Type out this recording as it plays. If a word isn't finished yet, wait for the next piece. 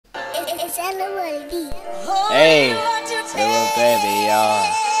Hey, little baby, y'all.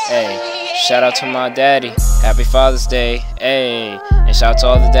 Hey, shout out to my daddy. Happy Father's Day. Hey, and shout out to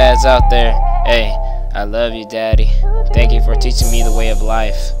all the dads out there. Hey, I love you, daddy. Thank you for teaching me the way of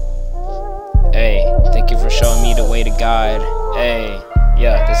life. Hey, thank you for showing me the way to God. Hey,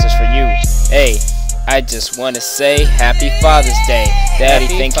 yeah, this is for you. Hey, I just want to say Happy Father's Day. Daddy,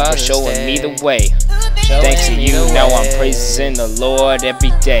 thank you for showing me the way. Thanks to you, now I'm praising the Lord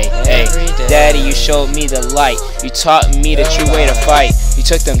every day. Hey, Daddy, you showed me the light. You taught me the true way to fight. You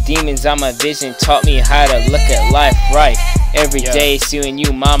took them demons out my vision, taught me how to look at life right. Every day, seeing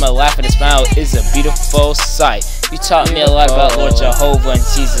you, Mama, laughing and smile is a beautiful sight. You taught me a lot about Lord Jehovah and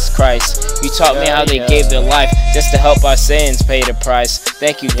Jesus Christ. You taught me how they gave their life just to help our sins pay the price.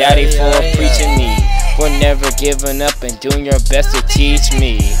 Thank you, Daddy, for preaching me, for never giving up and doing your best to teach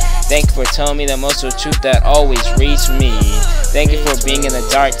me. Thank you for telling me the most of the truth that always reached me. Thank you for being in the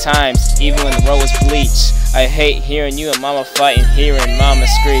dark times, even when the road was bleached. I hate hearing you and Mama fight and hearing Mama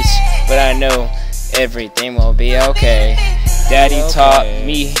screech, but I know everything will be okay. Daddy taught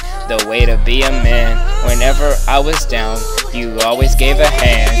me the way to be a man. Whenever I was down, you always gave a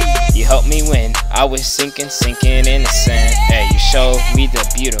hand. You helped me when I was sinking in the sand. Hey, you showed me the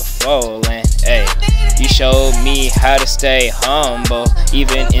beautiful land. Hey, you showed me how to stay humble,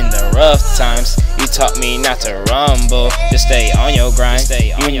 even in the rough times. You taught me not to rumble, just stay on your grind.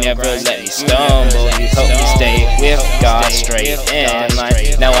 You never let me stumble. You helped me stay with God straight in line.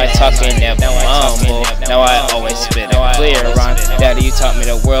 Now I talk and never mumble. Now I always spit a clear rhyme. Daddy, you taught me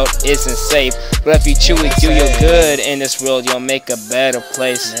the world isn't safe, but if you truly do your good in this world, you'll make a better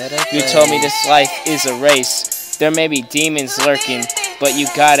place. You told me this life is a race. There may be demons lurking, but you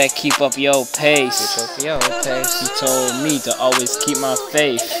gotta keep up your pace. You told me to always keep my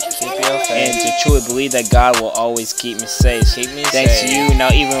faith, and to truly believe that God will always keep me safe. Thanks to you, now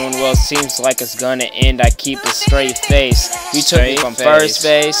even when the world seems like it's gonna end, I keep a straight face. You took me from first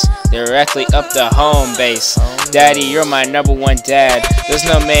base directly up to home base. Daddy, you're my #1 dad. There's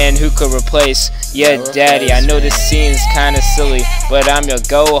no man who could replace. Yeah, Daddy, I know this seems kinda silly, but I'm your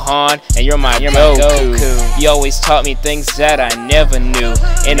Gohan and you're my Goku. You always taught me things that I never knew.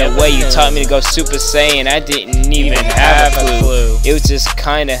 In a way, you taught me to go Super Saiyan. I didn't even have a clue. It was just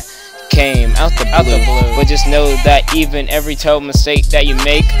kinda came out the blue. But just know that even every terrible mistake that you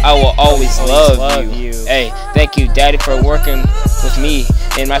make, I will always love you. Hey, thank you, Daddy, for working with me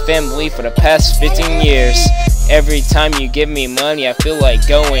and my family for the past 15 years. Every time you give me money, I feel like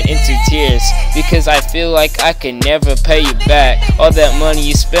going into tears, because I feel like I can never pay you back. All that money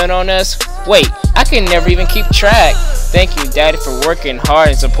you spent on us, wait, I can never even keep track. Thank you, Daddy, for working hard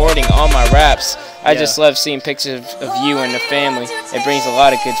and supporting all my raps. I just love seeing pictures of you and the family. It brings a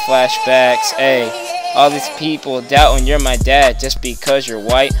lot of good flashbacks. Hey, all these people doubting you're my dad just because you're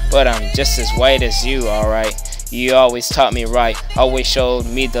white, but I'm just as white as you, alright? You always taught me right, always showed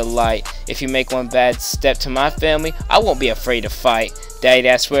me the light. If you make one bad step to my family, I won't be afraid to fight. Daddy,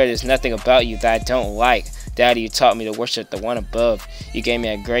 I swear there's nothing about you that I don't like. Daddy, you taught me to worship the one above. You gave me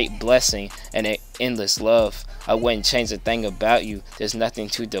a great blessing and an endless love. I wouldn't change a thing about you. There's nothing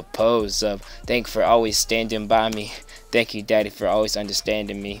to depose of. Thank you for always standing by me. Thank you, Daddy, for always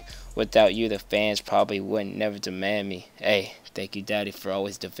understanding me. Without you, the fans probably wouldn't never demand me. Hey, thank you, Daddy, for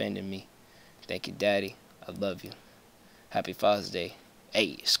always defending me. Thank you, Daddy. I love you. Happy Father's Day.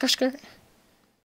 Hey, skirt.